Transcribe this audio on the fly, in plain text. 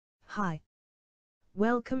Hi.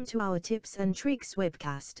 Welcome to our Tips and Tricks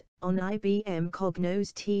webcast on IBM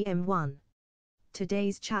Cognos TM1.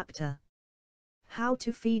 Today's chapter: How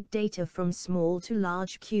to feed data from small to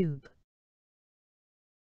large cube.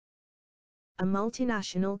 A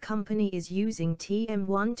multinational company is using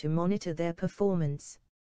TM1 to monitor their performance.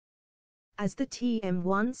 As the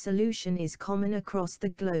TM1 solution is common across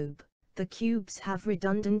the globe, the cubes have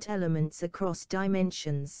redundant elements across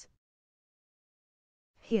dimensions.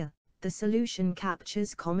 Here, the solution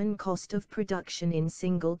captures common cost of production in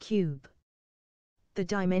single cube. The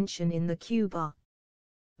dimension in the cube are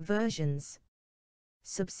versions,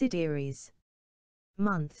 subsidiaries,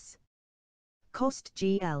 months, cost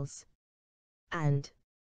GLs, and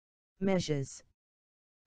measures.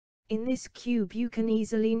 In this cube you can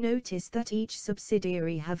easily notice that each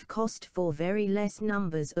subsidiary have cost for very less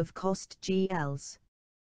numbers of cost GLs.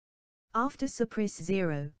 After suppress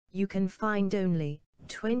 0, you can find only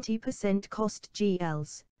 20% cost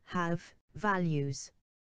GLs have values.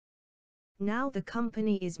 Now the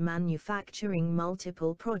company is manufacturing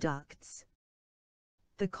multiple products.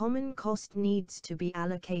 The common cost needs to be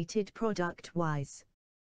allocated product-wise.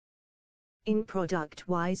 In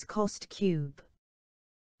product-wise cost cube,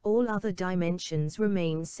 all other dimensions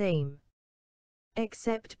remain same,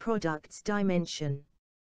 except product's dimension,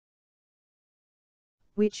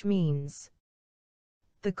 which means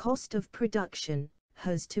the cost of production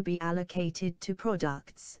has to be allocated to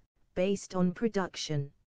products based on production.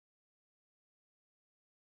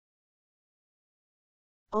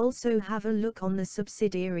 Also have a look on the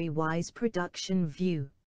subsidiary-wise production view,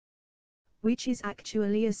 which is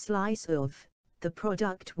actually a slice of the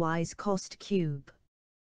product-wise cost cube.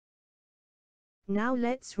 Now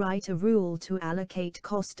let's write a rule to allocate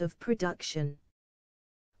cost of production.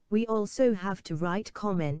 We also have to write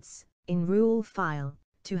comments in rule file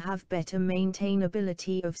to have better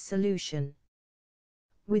maintainability of solution.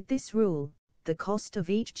 With this rule, the cost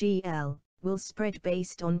of each GL will spread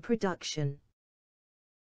based on production.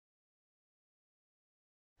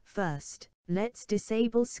 First, let's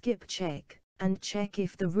disable skip check and check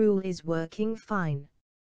if the rule is working fine.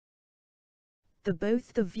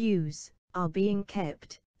 Both the views are being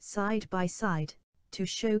kept side by side to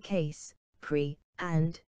showcase pre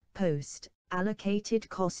and post allocated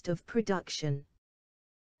cost of production.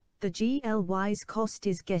 The GL-wise cost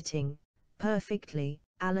is getting perfectly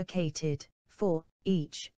allocated for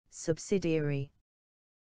each subsidiary.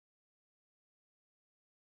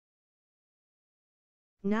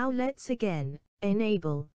 Now let's again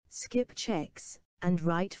enable skip checks and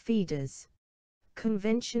write feeders.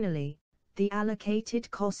 Conventionally, the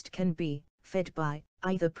allocated cost can be fed by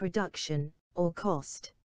either production or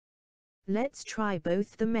cost. Let's try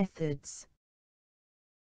both the methods.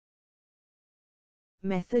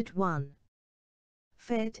 Method 1.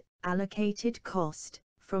 Fed allocated cost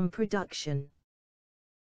from production.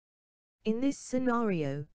 In this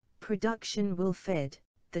scenario, production will fed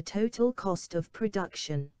the total cost of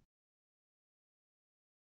production.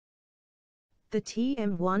 The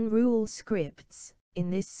TM1 rule scripts in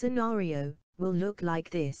this scenario will look like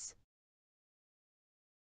this.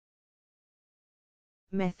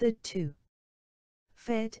 Method 2.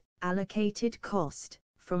 Fed allocated cost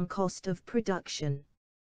from cost of production.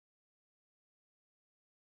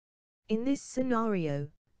 In this scenario,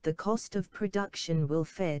 the cost of production will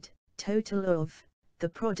fed total of the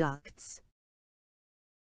products.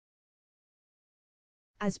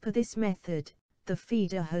 As per this method, the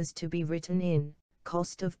feeder has to be written in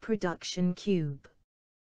cost of production cube.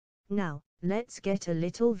 Now, let's get a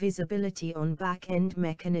little visibility on back-end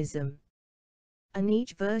mechanism. And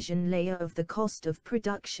each version layer of the cost of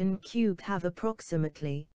production cube have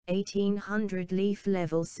approximately 1800 leaf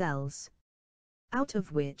level cells, out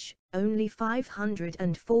of which only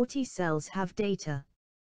 540 cells have data,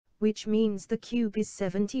 which means the cube is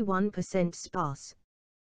 71% sparse.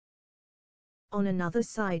 On another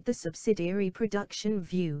side, the subsidiary production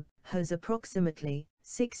view has approximately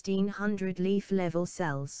 1600 leaf level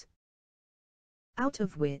cells, out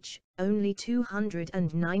of which only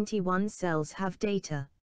 291 cells have data,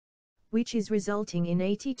 which is resulting in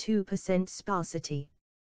 82% sparsity.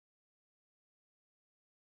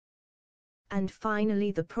 And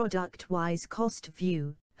finally, the product-wise cost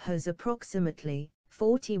view has approximately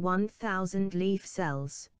 41,000 leaf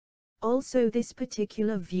cells. Also, this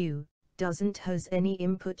particular view doesn't has any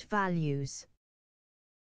input values.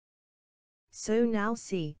 So now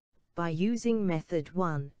see, by using method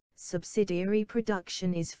 1, subsidiary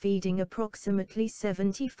production is feeding approximately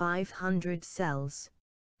 7500 cells,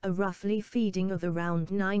 a roughly feeding of around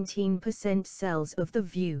 19% cells of the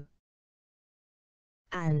view.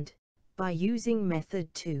 And by using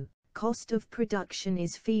method 2, cost of production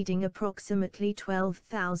is feeding approximately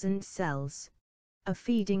 12,000 cells. A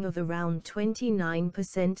feeding of around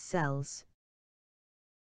 29% cells.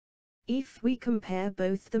 If we compare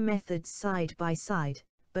both the methods side by side,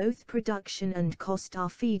 both production and cost are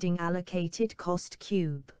feeding allocated cost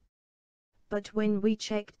cube. But when we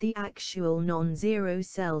checked the actual non-zero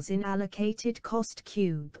cells in allocated cost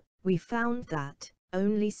cube, we found that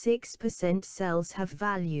only 6% cells have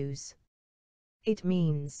values. It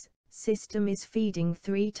means system is feeding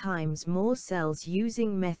 3 times more cells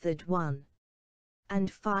using method 1 and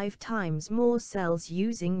 5 times more cells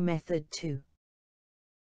using method 2.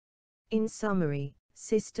 In summary,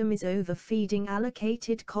 system is overfeeding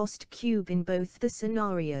allocated cost cube in both the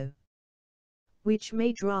scenario, which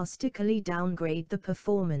may drastically downgrade the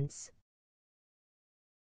performance.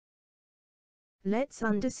 Let's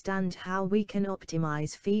understand how we can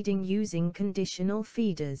optimize feeding using conditional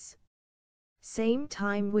feeders. Same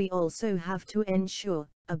time we also have to ensure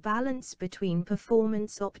a balance between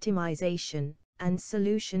performance optimization and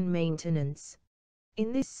solution maintenance.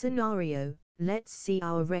 In this scenario, let's see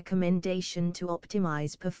our recommendation to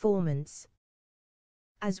optimize performance.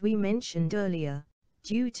 As we mentioned earlier,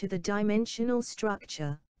 due to the dimensional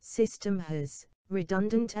structure, system has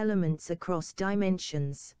redundant elements across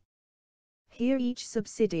dimensions. Here each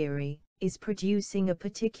subsidiary is producing a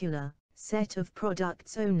particular set of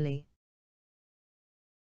products only.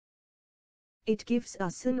 It gives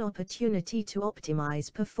us an opportunity to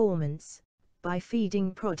optimize performance by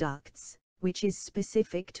feeding products, which is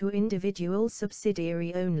specific to individual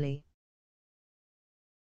subsidiary only.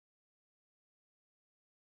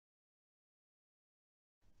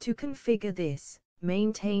 To configure this,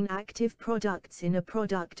 maintain active products in a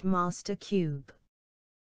product master cube.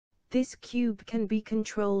 This cube can be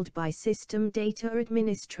controlled by System Data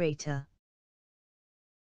Administrator.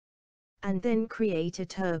 And then create a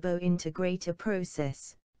turbo integrator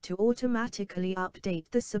process to automatically update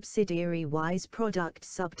the subsidiary-wise product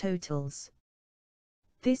subtotals.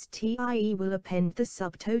 This TIE will append the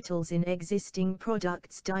subtotals in existing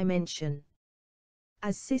products dimension.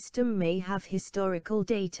 As system may have historical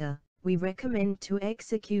data, we recommend to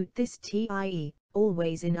execute this TIE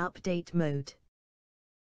always in update mode.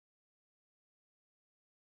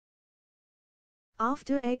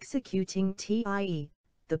 After executing TIE,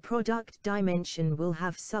 the product dimension will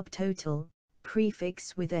have subtotal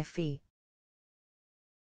prefix with FE.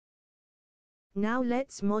 Now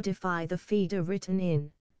let's modify the feeder written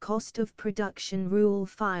in cost of production rule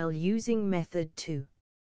file using method 2.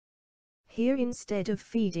 Here instead of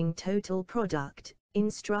feeding total product,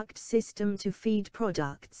 instruct system to feed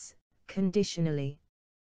products conditionally.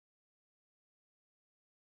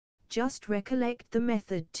 Just recollect the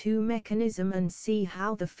method 2 mechanism and see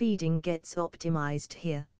how the feeding gets optimized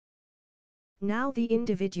here. Now the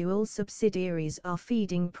individual subsidiaries are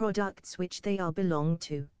feeding products which they are belong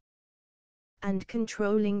to, and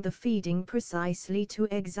controlling the feeding precisely to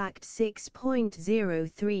exact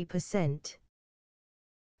 6.03%.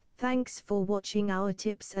 Thanks for watching our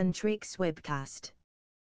tips and tricks webcast.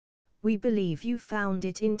 We believe you found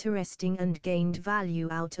it interesting and gained value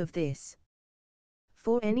out of this.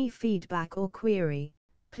 For any feedback or query,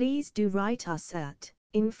 please do write us at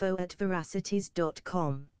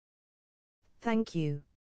info@veracities.com. Thank you.